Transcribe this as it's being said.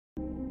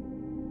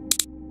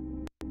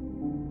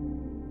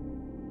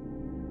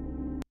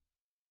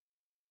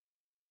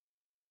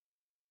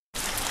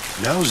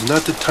Now's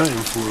not the time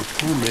for a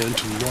poor man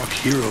to walk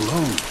here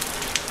alone.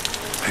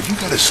 Have you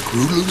got a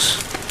screw loose?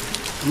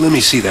 Let me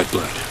see that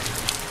blood.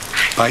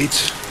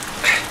 Bites?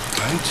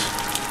 Bites?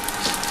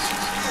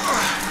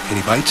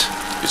 Any bites?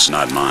 It's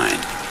not mine.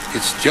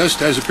 It's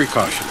just as a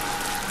precaution.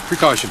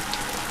 Precaution.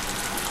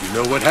 You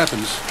know what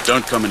happens.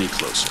 Don't come any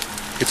closer.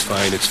 It's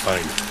fine, it's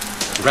fine.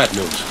 The rat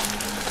knows.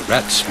 The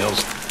rat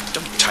smells.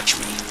 Don't touch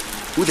me.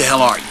 Who the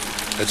hell are you?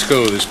 Let's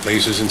go, this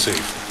place isn't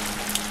safe.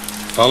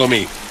 Follow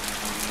me.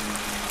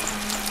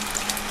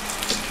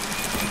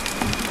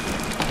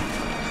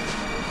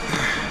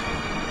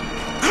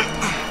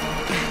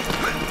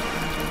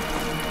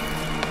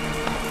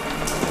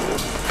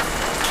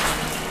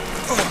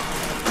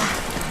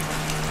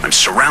 I'm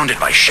surrounded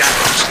by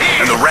shadows,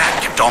 and the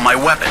rat kept all my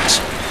weapons.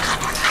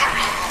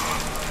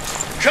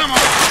 Come on!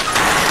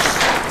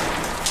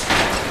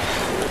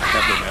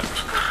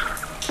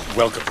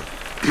 Welcome.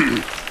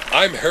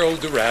 I'm Harold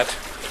the Rat,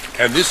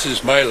 and this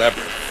is my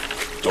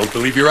labyrinth. Don't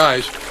believe your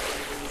eyes.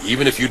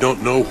 Even if you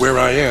don't know where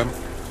I am,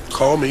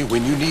 call me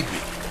when you need me.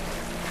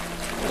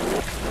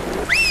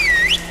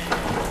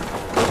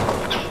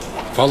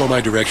 Follow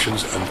my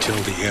directions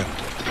until the end.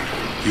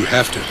 You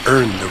have to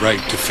earn the right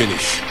to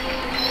finish.